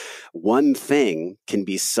 Like one thing can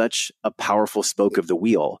be such a powerful spoke of the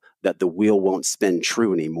wheel that the wheel won't spin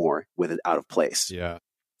true anymore with it out of place. Yeah.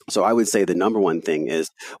 So I would say the number one thing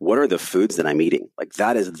is, what are the foods that I'm eating? Like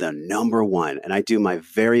that is the number one. And I do my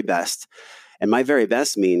very best. And my very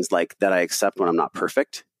best means like that I accept when I'm not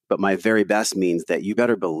perfect. But my very best means that you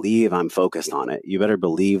better believe I'm focused on it. You better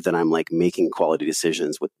believe that I'm like making quality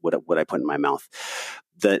decisions with what I put in my mouth.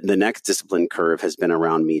 the next discipline curve has been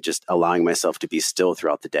around me just allowing myself to be still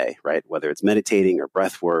throughout the day, right? Whether it's meditating or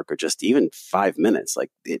breath work or just even 5 minutes,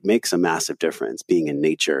 like it makes a massive difference, being in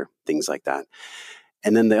nature, things like that.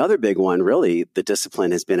 And then the other big one, really, the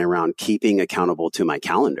discipline has been around keeping accountable to my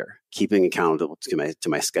calendar, keeping accountable to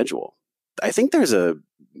my schedule. I think there's a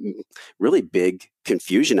really big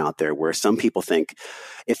confusion out there where some people think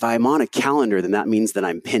if I'm on a calendar, then that means that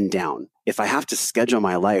I'm pinned down. If I have to schedule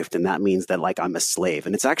my life, then that means that like I'm a slave.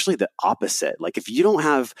 And it's actually the opposite. Like if you don't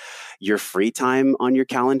have your free time on your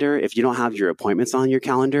calendar, if you don't have your appointments on your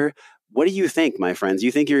calendar, what do you think, my friends?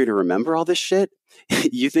 You think you're going to remember all this shit?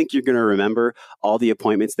 You think you're going to remember all the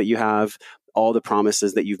appointments that you have, all the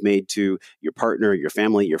promises that you've made to your partner, your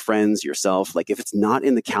family, your friends, yourself? Like if it's not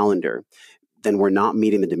in the calendar, then we're not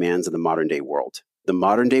meeting the demands of the modern day world. The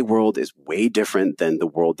modern day world is way different than the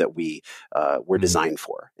world that we were designed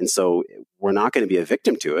for. And so we're not going to be a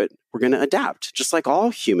victim to it. We're going to adapt, just like all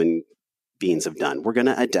human beings have done. We're going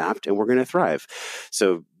to adapt and we're going to thrive.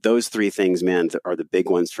 So those three things, man, are the big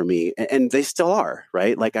ones for me. And they still are,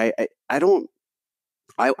 right? Like I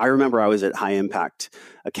remember I was at High Impact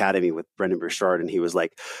Academy with Brendan Burchard, and he was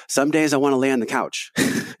like, some days I want to lay on the couch.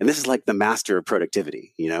 And this is like the master of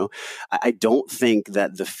productivity, you know? I don't think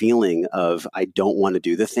that the feeling of I don't want to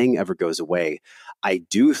do the thing ever goes away. I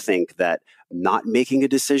do think that not making a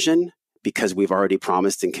decision because we've already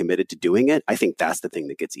promised and committed to doing it, I think that's the thing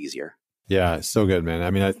that gets easier. Yeah, so good, man. I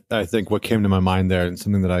mean, I think what came to my mind there, and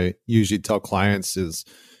something that I usually tell clients is,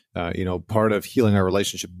 part of healing our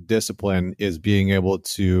relationship discipline is being able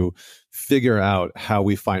to figure out how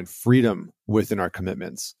we find freedom within our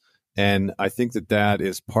commitments. And I think that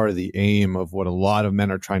is part of the aim of what a lot of men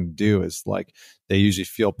are trying to do is like they usually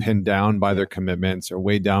feel pinned down by their commitments or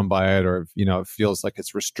weighed down by it, or, it feels like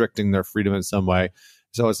it's restricting their freedom in some way.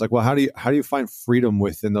 So it's like, well, how do you find freedom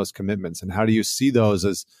within those commitments? And how do you see those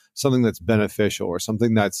as something that's beneficial or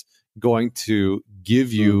something that's going to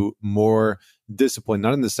give you more discipline?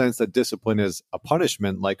 Not in the sense that discipline is a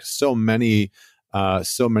punishment, like so many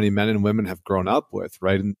men and women have grown up with,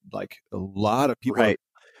 right? And like a lot of people, right?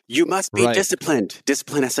 You must be disciplined.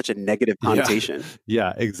 Discipline has such a negative connotation.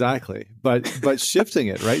 Yeah, exactly. But shifting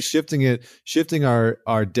it, right? Shifting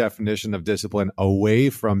our definition of discipline away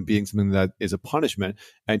from being something that is a punishment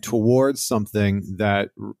and towards something that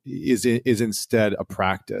is instead a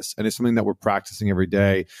practice, and it's something that we're practicing every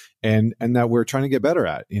day and that we're trying to get better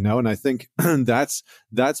at, And I think that's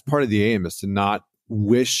part of the aim, is to not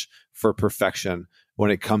wish for perfection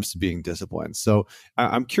when it comes to being disciplined. So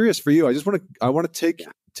I'm curious for you. I want to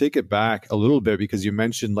take it back a little bit, because you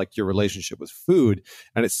mentioned like your relationship with food,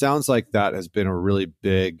 and it sounds like that has been a really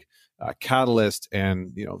big catalyst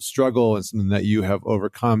and struggle, and something that you have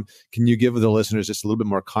overcome. Can you give the listeners just a little bit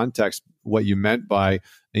more context what you meant by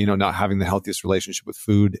not having the healthiest relationship with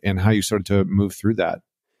food, and how you started to move through that?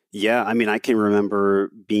 Yeah, I mean, I can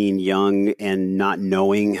remember being young and not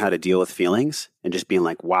knowing how to deal with feelings, and just being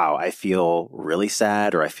like, wow, I feel really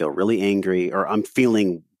sad, or I feel really angry, or I'm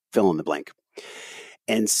feeling fill in the blank.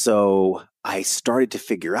 And so I started to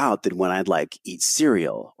figure out that when I'd like eat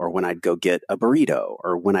cereal, or when I'd go get a burrito,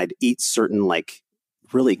 or when I'd eat certain like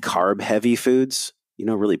really carb heavy foods,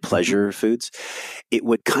 really pleasure foods, it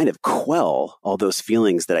would kind of quell all those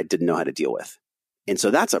feelings that I didn't know how to deal with. And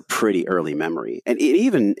so that's a pretty early memory. And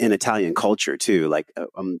even in Italian culture too, like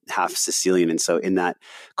I'm half Sicilian. And so in that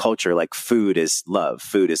culture, like food is love,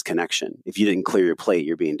 food is connection. If you didn't clear your plate,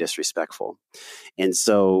 you're being disrespectful. And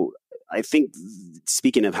so I think,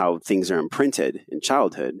 speaking of how things are imprinted in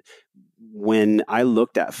childhood, when I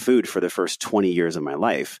looked at food for the first 20 years of my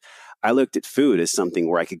life, I looked at food as something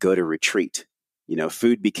where I could go to retreat.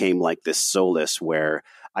 Food became like this solace where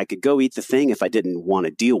I could go eat the thing if I didn't want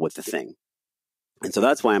to deal with the thing. And so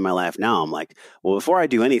that's why in my life now, I'm like, well, before I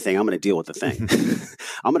do anything, I'm going to deal with the thing.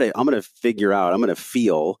 I'm going to figure out, I'm going to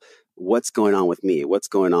feel what's going on with me, what's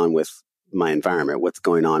going on with my environment, what's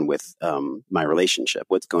going on with my relationship,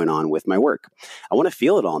 what's going on with my work. I want to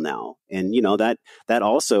feel it all now. And, that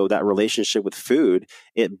also, that relationship with food,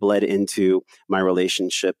 it bled into my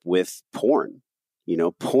relationship with porn.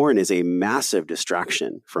 Porn is a massive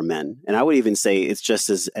distraction for men. And I would even say it's just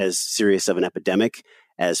as serious of an epidemic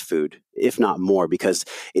as food, if not more, because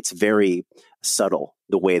it's very subtle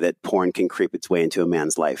the way that porn can creep its way into a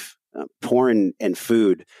man's life. Porn and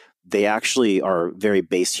food, they actually are very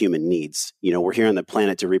base human needs. We're here on the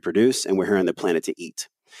planet to reproduce, and we're here on the planet to eat.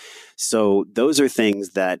 So those are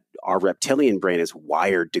things that our reptilian brain is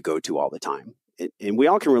wired to go to all the time. And we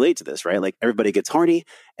all can relate to this, right? Like everybody gets horny,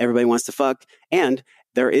 everybody wants to fuck, and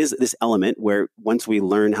there is this element where once we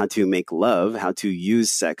learn how to make love, how to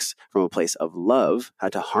use sex from a place of love, how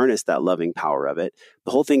to harness that loving power of it,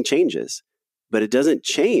 the whole thing changes. But it doesn't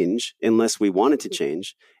change unless we want it to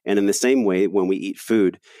change. And in the same way, when we eat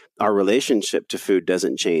food, our relationship to food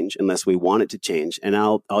doesn't change unless we want it to change. And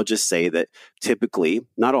I'll just say that typically,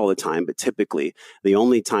 not all the time, but typically, the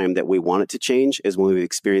only time that we want it to change is when we've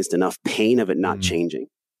experienced enough pain of it not changing.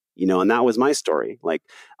 And that was my story. Like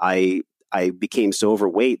I became so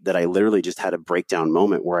overweight that I literally just had a breakdown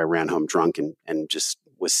moment where I ran home drunk and just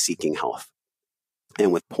was seeking health.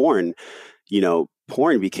 And with porn,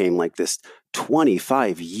 porn became like this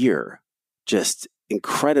 25-year, just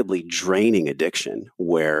incredibly draining addiction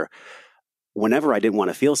where whenever I didn't want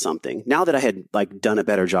to feel something, now that I had like done a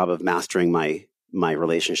better job of mastering my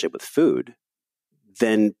relationship with food,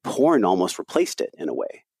 then porn almost replaced it in a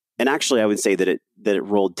way. And actually, I would say that it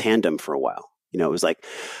rolled tandem for a while. It was like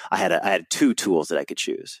I had two tools that I could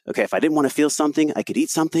choose. Okay, if I didn't want to feel something, I could eat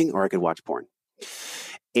something or I could watch porn.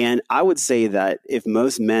 And I would say that if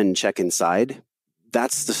most men check inside,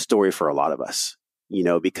 that's the story for a lot of us,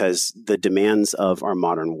 because the demands of our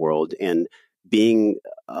modern world and being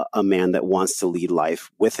a man that wants to lead life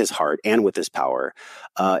with his heart and with his power,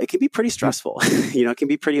 it can be pretty stressful. It can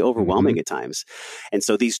be pretty overwhelming at times. And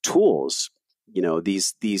so these tools,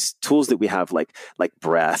 these tools that we have like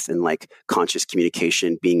breath and like conscious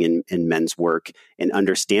communication, being in men's work and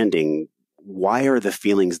understanding why are the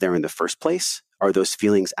feelings there in the first place? Are those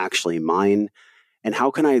feelings actually mine? And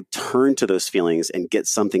how can I turn to those feelings and get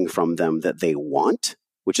something from them that they want,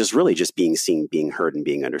 which is really just being seen, being heard, and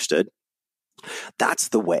being understood? That's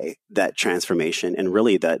the way that transformation and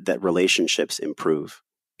really that relationships improve.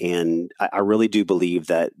 And I really do believe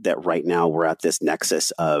that right now we're at this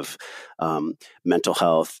nexus of mental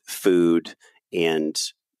health, food, and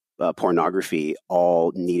pornography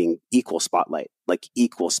all needing equal spotlight.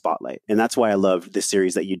 And that's why I love the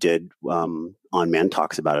series that you did on Man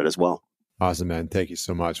Talks about it as well. Awesome, man. Thank you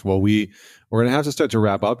so much. Well, we're going to have to start to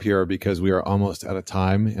wrap up here because we are almost out of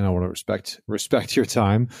time, and I want to respect your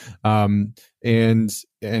time. And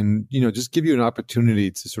just give you an opportunity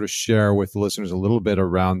to sort of share with the listeners a little bit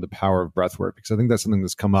around the power of breath work, because I think that's something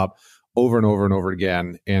that's come up over and over and over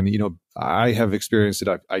again. And, I have experienced it.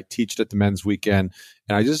 I teach it at the Men's Weekend,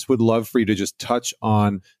 and I just would love for you to just touch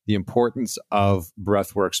on the importance of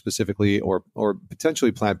breath work specifically, or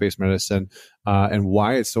potentially plant-based medicine, and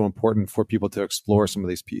why it's so important for people to explore some of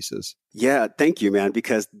these pieces. Yeah, thank you, man,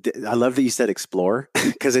 because I love that you said explore,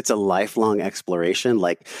 because it's a lifelong exploration.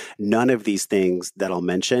 Like none of these things that I'll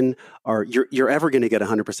mention are you're ever going to get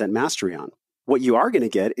 100% mastery on. What you are going to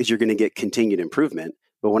get is you're going to get continued improvement.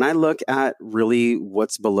 But when I look at really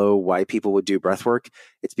what's below why people would do breath work,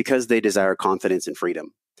 it's because they desire confidence and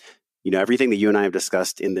freedom. Everything that you and I have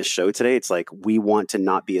discussed in this show today, it's like we want to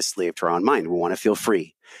not be a slave to our own mind. We want to feel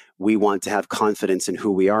free. We want to have confidence in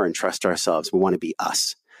who we are and trust ourselves. We want to be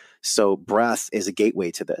us. So breath is a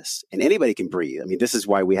gateway to this, and anybody can breathe. I mean, this is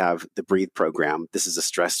why we have the Breathe program. This is a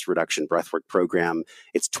stress reduction breathwork program.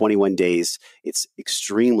 It's 21 days. It's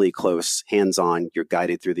extremely close, hands-on. You're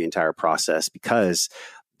guided through the entire process because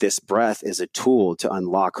this breath is a tool to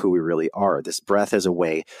unlock who we really are. This breath is a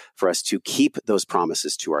way for us to keep those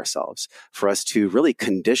promises to ourselves, for us to really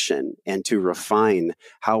condition and to refine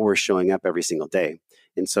how we're showing up every single day.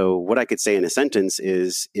 And so what I could say in a sentence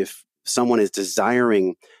is if someone is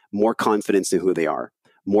desiring more confidence in who they are,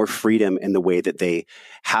 more freedom in the way that they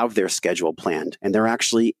have their schedule planned, and they're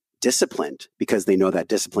actually disciplined because they know that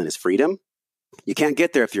discipline is freedom. You can't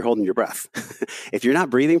get there if you're holding your breath. If you're not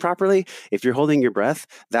breathing properly, if you're holding your breath,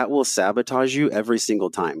 that will sabotage you every single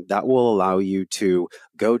time. That will allow you to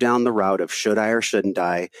go down the route of should I or shouldn't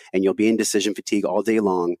I, and you'll be in decision fatigue all day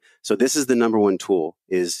long. So this is the number one tool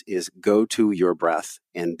is go to your breath.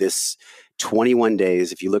 And this 21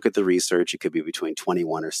 days, if you look at the research, it could be between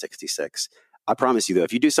 21 or 66. I promise you, though,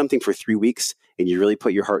 if you do something for 3 weeks and you really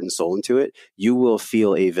put your heart and soul into it, you will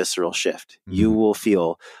feel a visceral shift. Mm-hmm. You will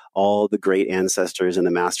feel all the great ancestors and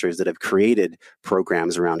the masters that have created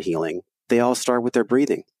programs around healing. They all start with their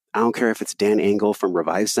breathing. I don't care if it's Dan Engle from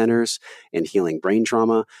Revive Centers and healing brain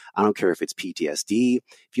trauma. I don't care if it's PTSD.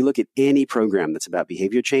 If you look at any program that's about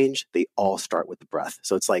behavior change, they all start with the breath.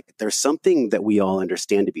 So it's like there's something that we all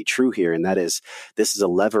understand to be true here, and that is this is a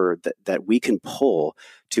lever that we can pull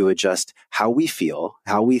to adjust how we feel,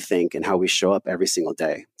 how we think, and how we show up every single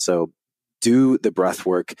day. So do the breath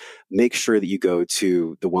work. Make sure that you go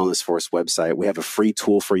to the Wellness Force website. We have a free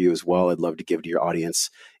tool for you as well. I'd love to give to your audience.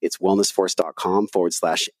 It's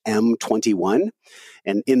wellnessforce.com/M21.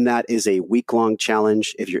 And in that is a week-long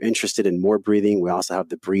challenge. If you're interested in more breathing, we also have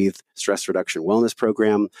the Breathe Stress Reduction Wellness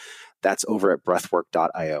Program. That's over at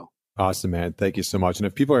breathwork.io. Awesome, man. Thank you so much. And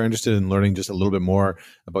if people are interested in learning just a little bit more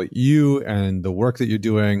about you and the work that you're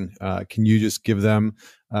doing, can you just give them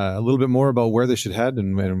a little bit more about where they should head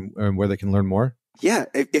and where they can learn more? Yeah.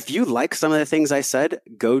 If you like some of the things I said,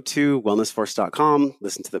 go to wellnessforce.com,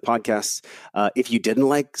 listen to the podcasts. If you didn't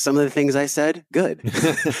like some of the things I said, good.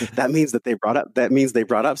 That means they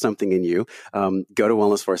brought up something in you. Go to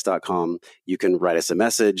wellnessforce.com. You can write us a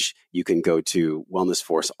message. You can go to Wellness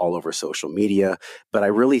Force all over social media. But I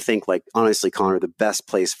really think, honestly, Connor, the best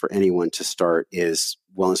place for anyone to start is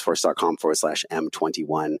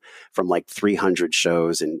wellnessforce.com/M21. From 300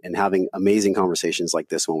 shows and having amazing conversations like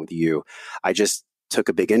this one with you. I just took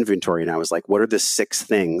a big inventory and I was like, what are the 6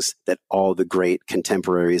 things that all the great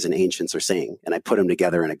contemporaries and ancients are saying? And I put them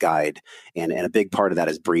together in a guide. And a big part of that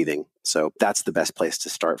is breathing. So that's the best place to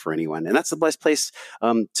start for anyone. And that's the best place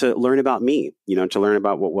to learn about me, to learn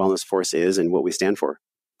about what Wellness Force is and what we stand for.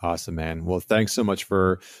 Awesome, man. Well, thanks so much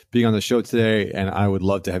for being on the show today. And I would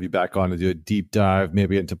love to have you back on to do a deep dive,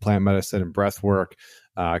 maybe into plant medicine and breath work,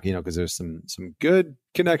 because there's some good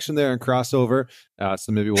connection there and crossover.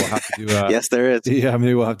 So maybe we'll have to do... yes, there is. Yeah,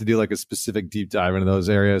 maybe we'll have to do a specific deep dive into those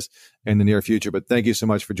areas in the near future. But thank you so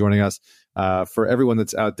much for joining us. For everyone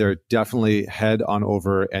that's out there, definitely head on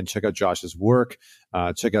over and check out Josh's work.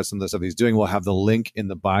 Check out some of the stuff he's doing. We'll have the link in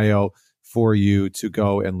the bio for you to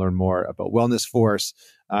go and learn more about Wellness Force.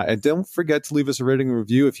 And don't forget to leave us a rating and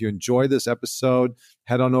review. If you enjoyed this episode,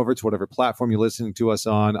 head on over to whatever platform you're listening to us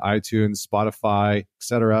on, iTunes, Spotify,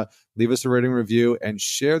 etc. Leave us a rating and review and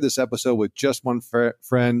share this episode with just one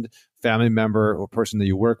friend, family member, or person that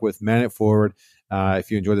you work with. Man it forward if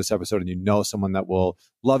you enjoy this episode and you know someone that will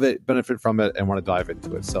love it, benefit from it, and want to dive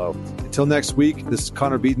into it. So until next week, this is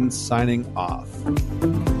Connor Beaton signing off.